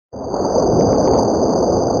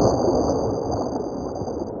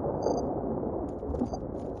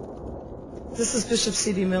This is Bishop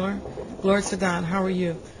C.D. Miller. Glory to God. How are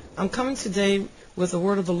you? I'm coming today with the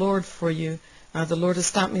word of the Lord for you. The Lord has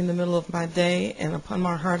stopped me in the middle of my day, and upon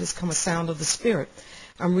my heart has come a sound of the Spirit.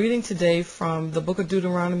 I'm reading today from the book of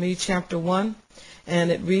Deuteronomy, chapter 1,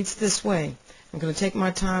 and it reads this way. I'm going to take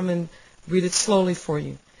my time and read it slowly for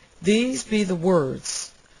you. These be the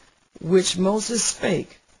words which Moses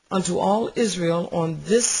spake unto all Israel on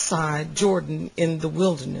this side Jordan in the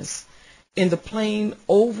wilderness, in the plain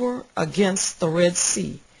over against the Red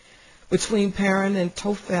Sea, between Paran and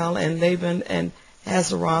Tophel and Laban and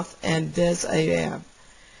Hazeroth and Des-Ahab.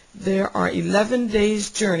 There are 11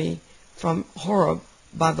 days' journey from Horeb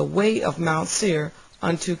by the way of Mount Seir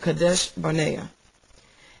unto Kadesh Barnea.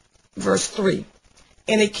 Verse 3.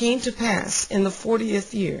 And it came to pass in the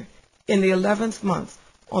 40th year, in the 11th month,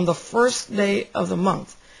 on the first day of the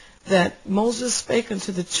month, that Moses spake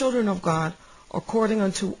unto the children of God according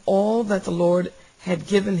unto all that the Lord had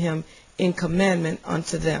given him in commandment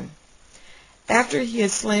unto them. After he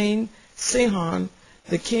had slain Sihon,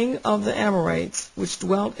 the king of the Amorites, which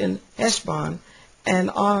dwelt in Heshbon, and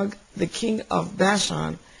Og, the king of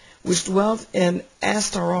Bashan, which dwelt in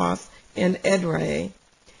Ashtaroth in Edrei,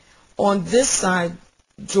 on this side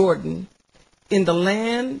Jordan, in the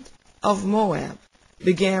land of Moab,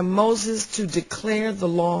 began Moses to declare the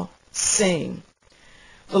law, saying,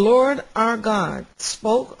 The Lord our God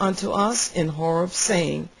spoke unto us in Horeb,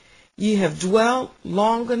 saying, Ye have dwelt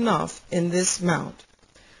long enough in this mount.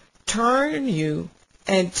 Turn you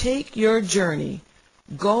and take your journey.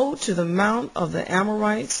 Go to the mount of the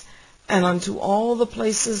Amorites, and unto all the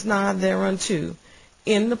places nigh thereunto,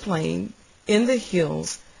 in the plain, in the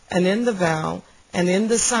hills, and in the vale, and in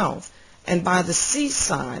the south, and by the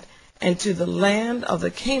seaside, and to the land of the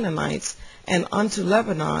Canaanites, and unto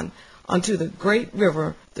Lebanon, unto the great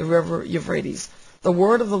river, the river Euphrates. The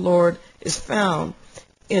word of the Lord is found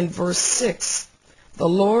in verse 6. The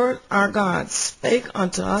Lord our God spake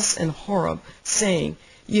unto us in Horeb, saying,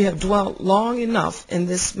 Ye have dwelt long enough in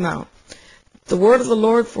this mount. The word of the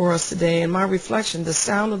Lord for us today, in my reflection, the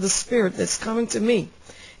sound of the Spirit that's coming to me,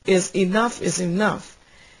 is enough is enough.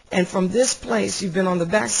 And from this place, you've been on the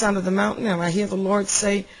backside of the mountain, and I hear the Lord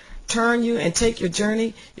say, turn you and take your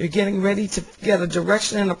journey. You're getting ready to get a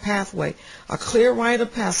direction and a pathway, a clear rite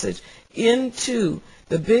of passage into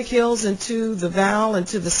the big hills, into the vale, and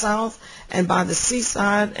to the south, and by the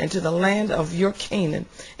seaside, and to the land of your Canaan.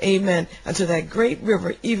 Amen. And to that great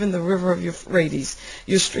river, even the river of Euphrates.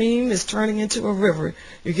 Your stream is turning into a river.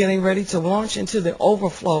 You're getting ready to launch into the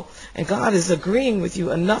overflow. And God is agreeing with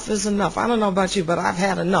you. Enough is enough. I don't know about you, but I've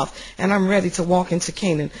had enough. And I'm ready to walk into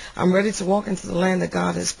Canaan. I'm ready to walk into the land that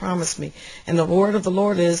God has promised me. And the word of the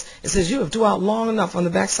Lord is, it says, you have dwelt long enough on the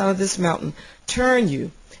backside of this mountain. Turn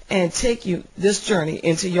you and take you this journey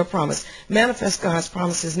into your promise. Manifest God's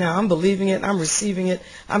promises now. I'm believing it. I'm receiving it.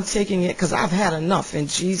 I'm taking it because I've had enough. In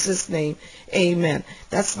Jesus' name, amen.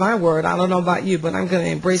 That's my word. I don't know about you, but I'm going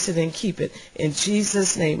to embrace it and keep it. In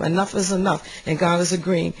Jesus' name, enough is enough. And God is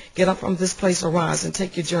agreeing. Get up from this place, arise, and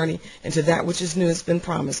take your journey into that which is new has been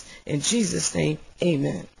promised. In Jesus' name,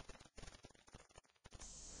 amen.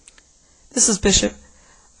 This is Bishop.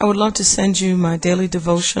 I would love to send you my daily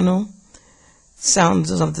devotional, Sounds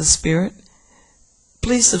of the Spirit.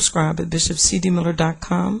 Please subscribe at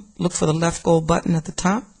bishopcdmiller.com. Look for the left gold button at the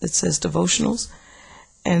top that says Devotionals,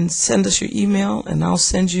 and send us your email, and I'll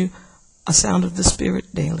send you a Sound of the Spirit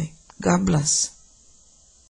daily. God bless.